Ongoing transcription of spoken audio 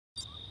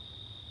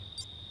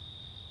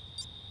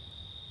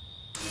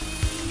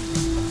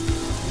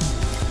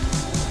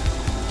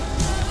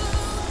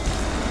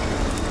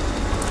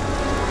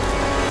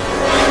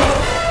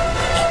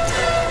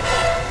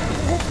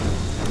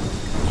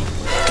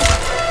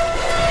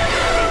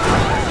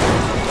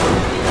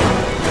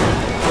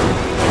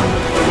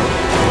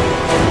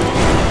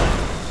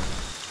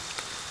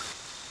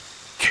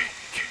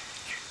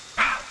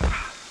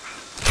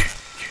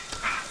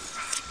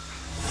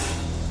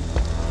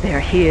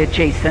here,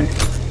 Jason.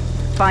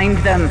 Find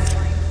them.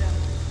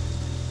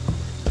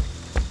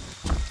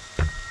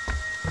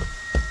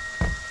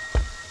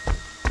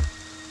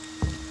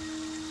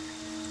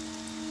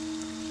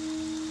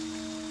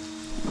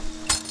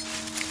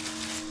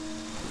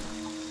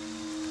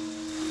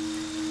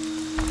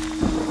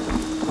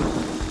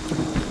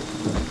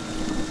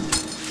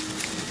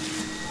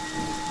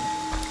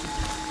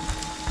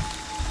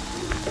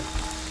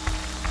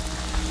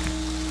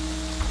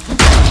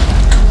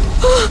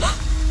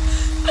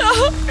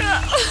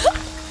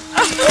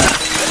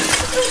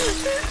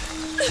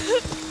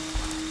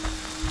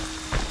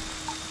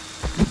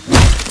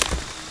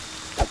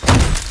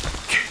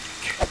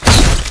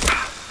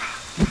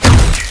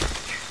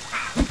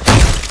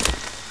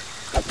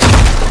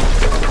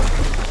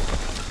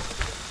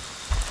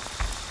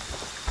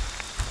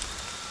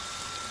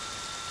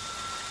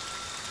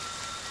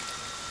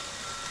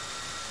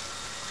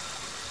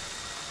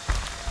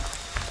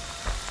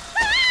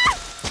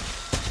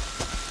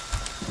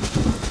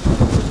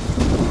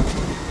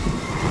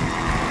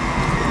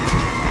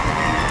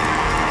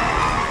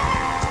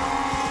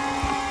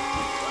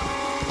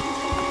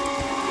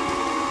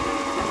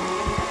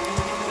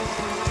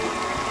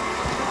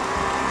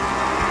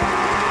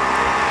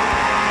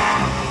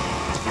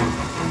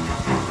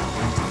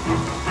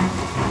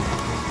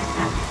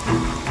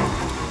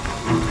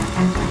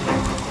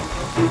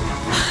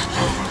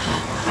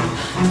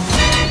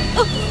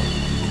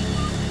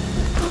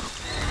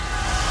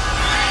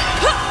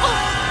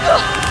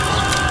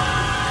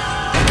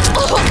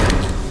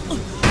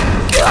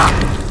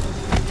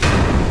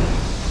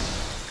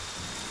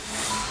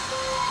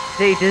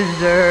 They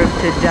deserve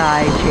to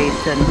die,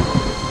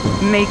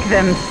 Jason. Make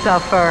them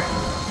suffer.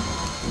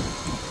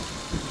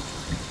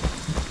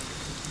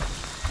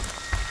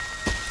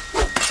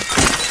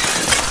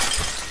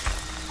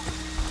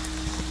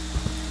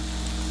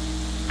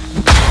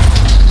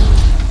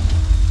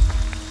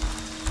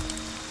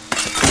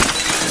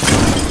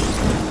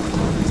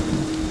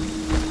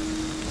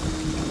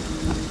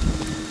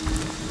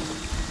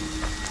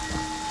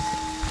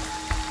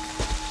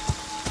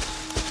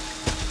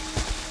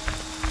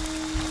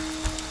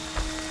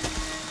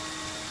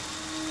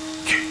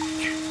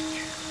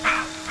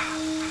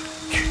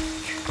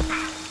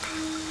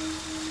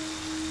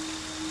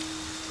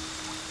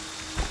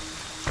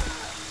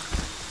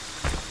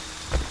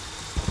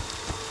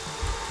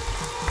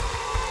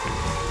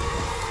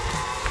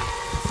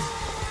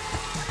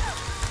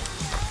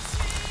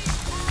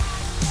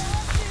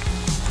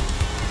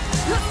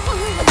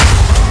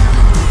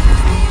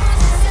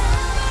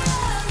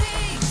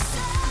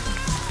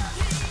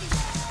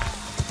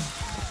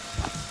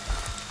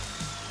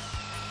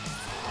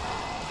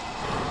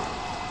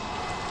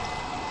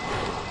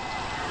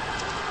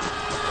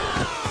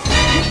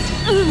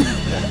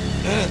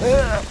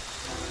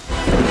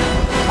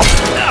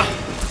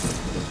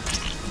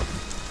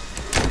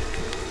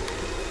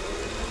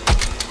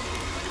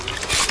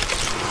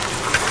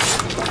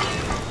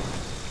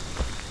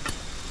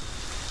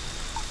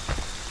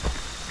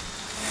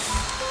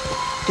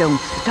 Don't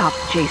stop,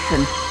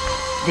 Jason.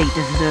 They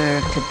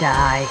deserve to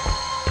die.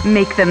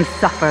 Make them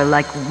suffer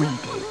like we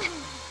did.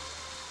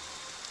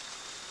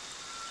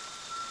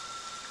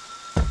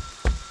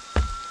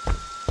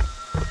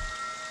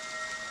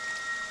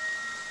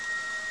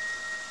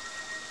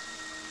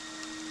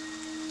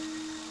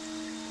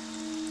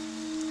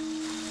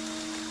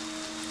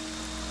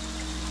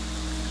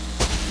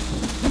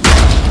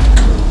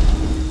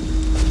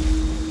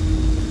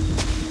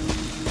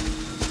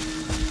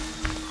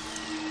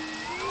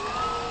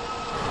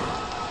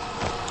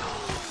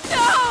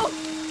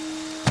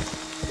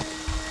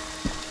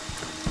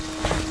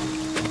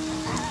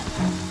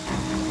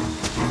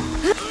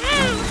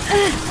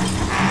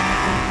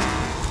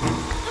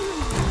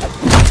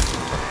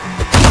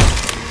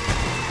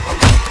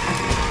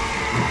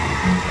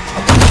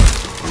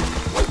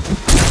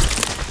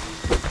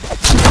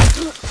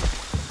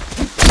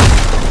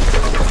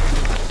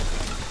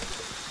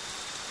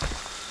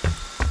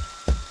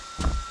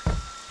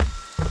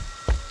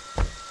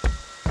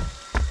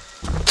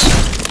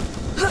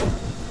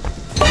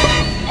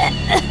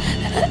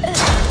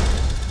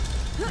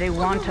 They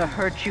want to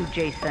hurt you,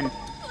 Jason.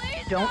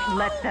 Don't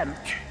let them.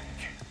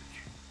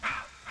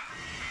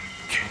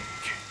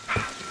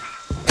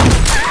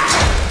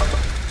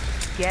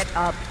 Get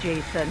up,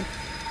 Jason.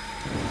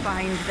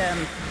 Find them.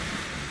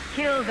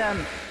 Kill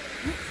them.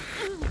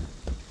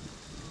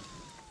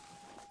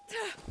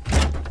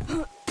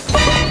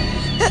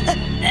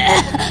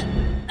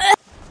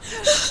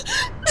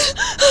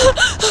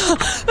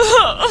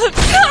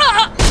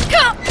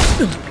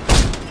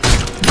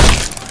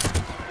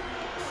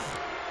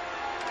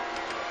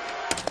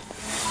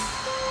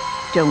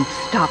 Don't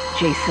stop,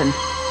 Jason.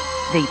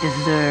 They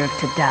deserve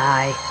to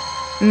die.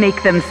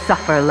 Make them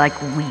suffer like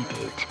we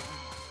did.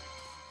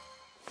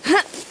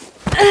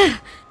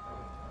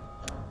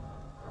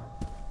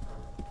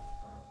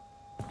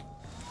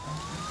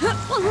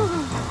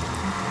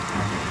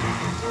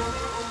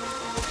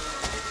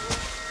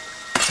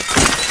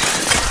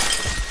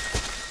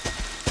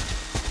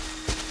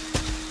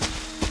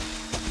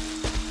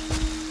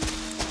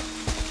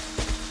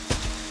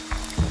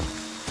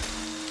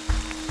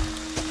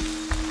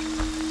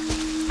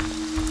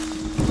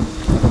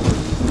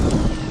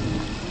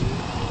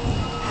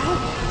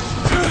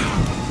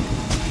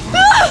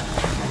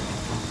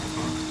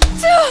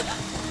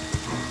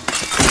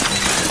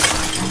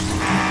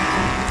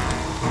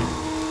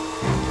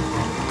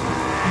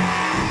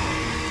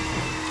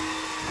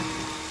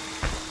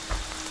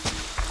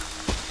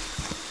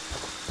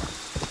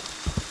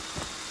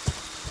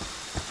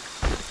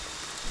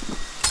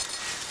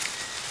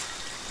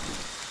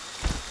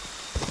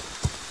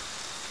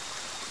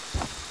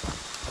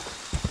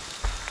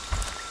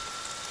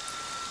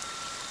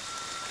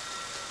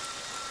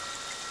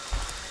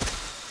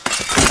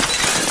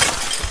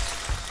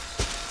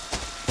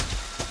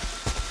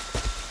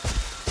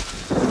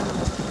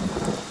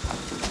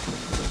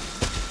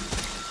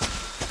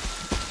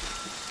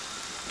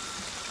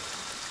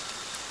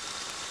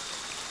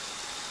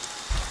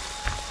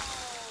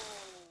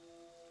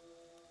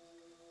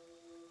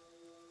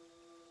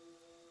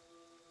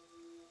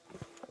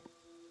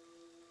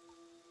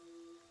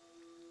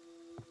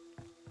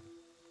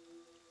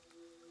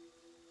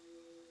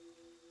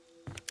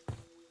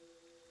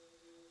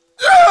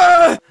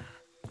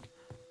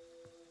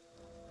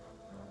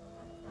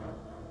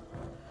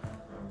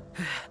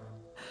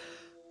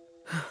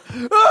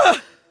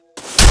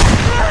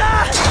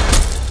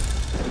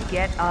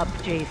 Get up,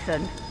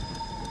 Jason.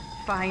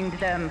 Find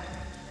them.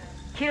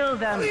 Kill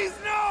them. Please,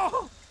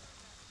 no!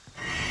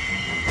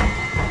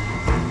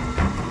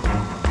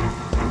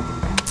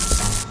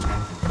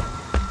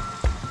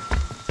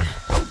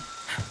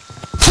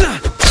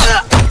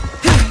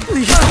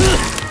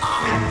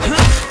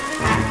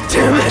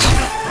 Damn it!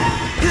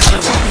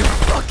 You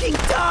fucking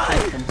die!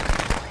 Jason,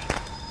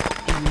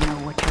 do you know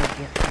what your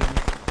gift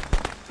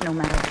is? No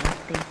matter what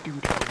they do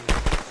to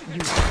you, you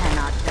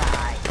cannot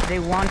die. They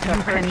want to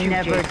hurt you,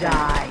 never Jason.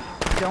 Die.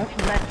 Don't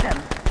let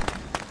them.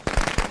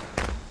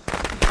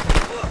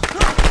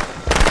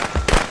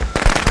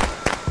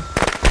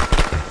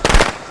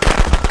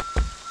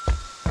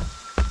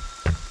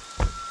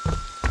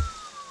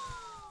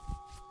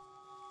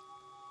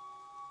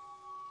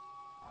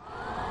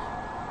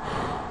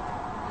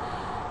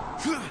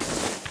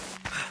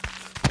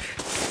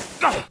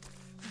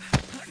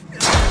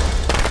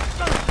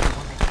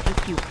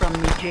 Take you from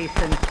me,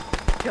 Jason.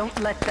 Don't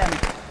let them.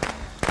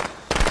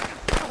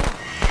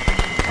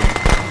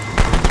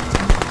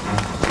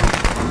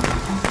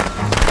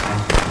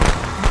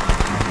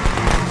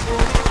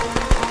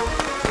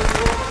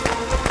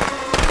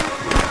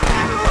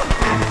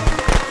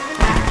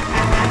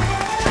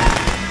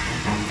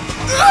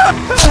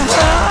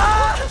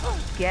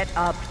 Get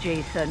up,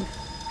 Jason.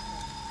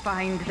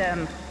 Find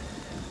them.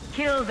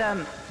 Kill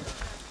them.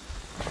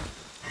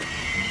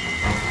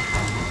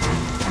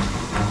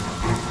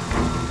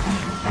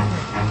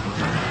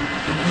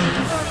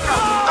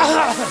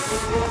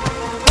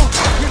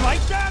 You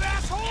like that,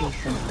 asshole?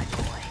 Jason, my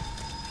boy,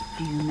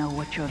 do you know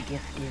what your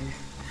gift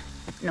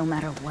is? No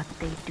matter what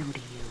they do to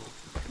you,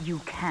 you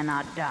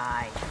cannot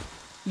die.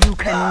 You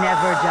can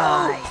never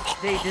die.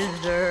 They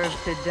deserve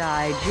to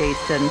die,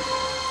 Jason.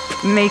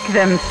 Make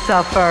them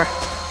suffer.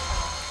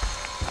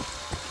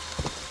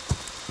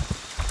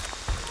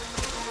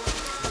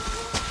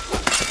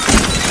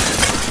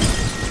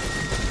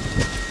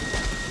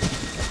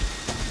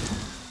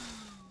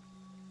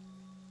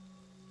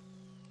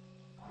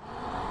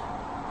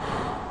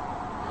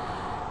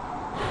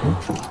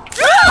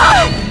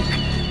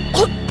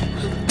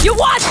 You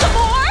want some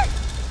more?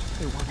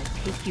 They want to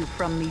take you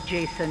from me,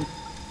 Jason.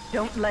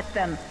 Don't let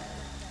them.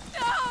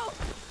 No!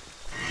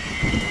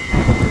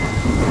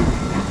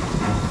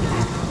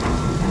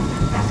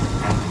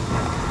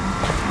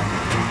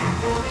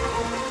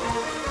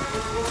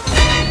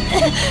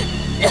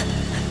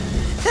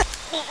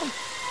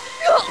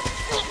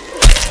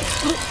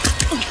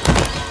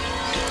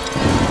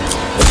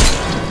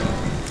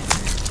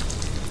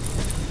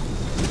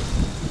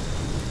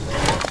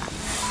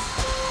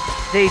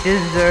 They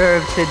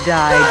deserve to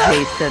die,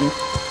 Jason.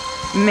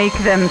 Make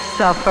them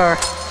suffer.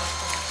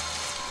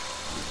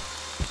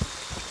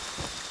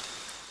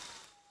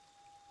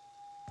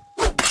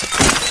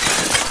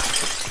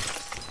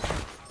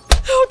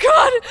 Oh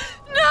God,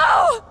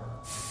 no!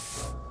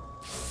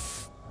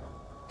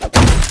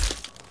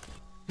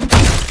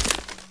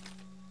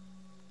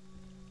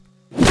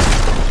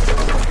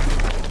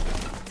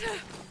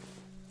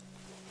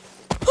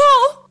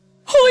 Oh!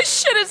 Holy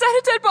shit, is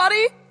that a dead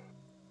body?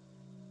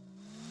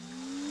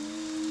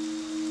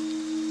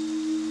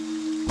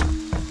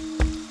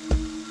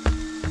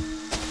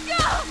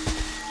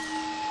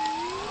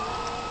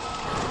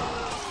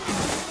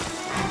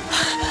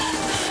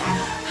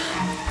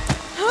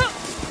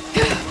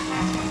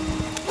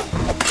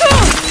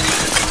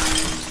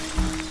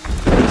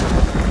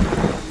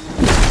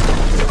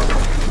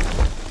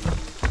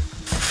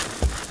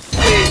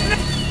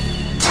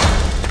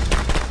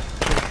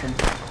 Jason,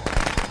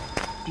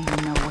 do you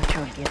know what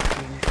your gift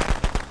is?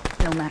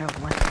 No matter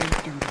what they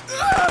do to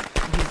you,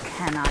 you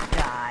cannot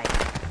die.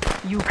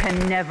 You can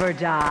never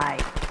die.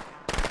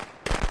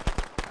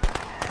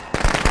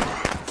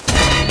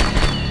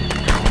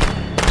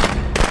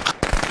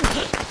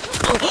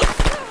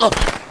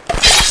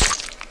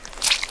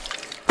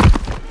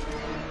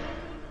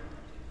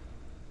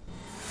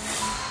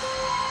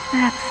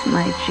 That's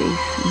my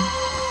Jason.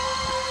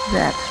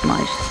 That's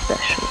my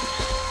special,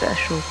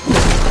 special boy.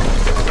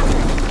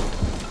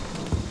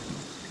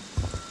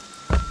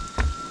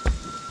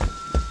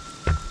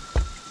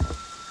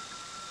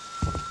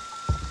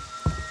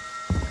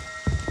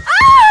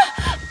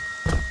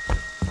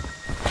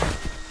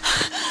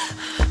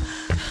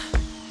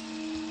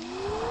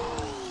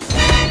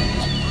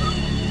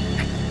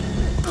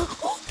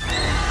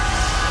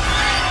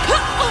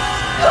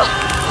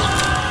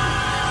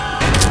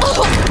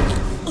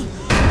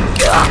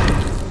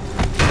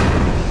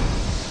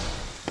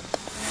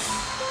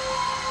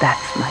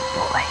 That's my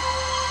boy.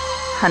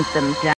 Hunt them down.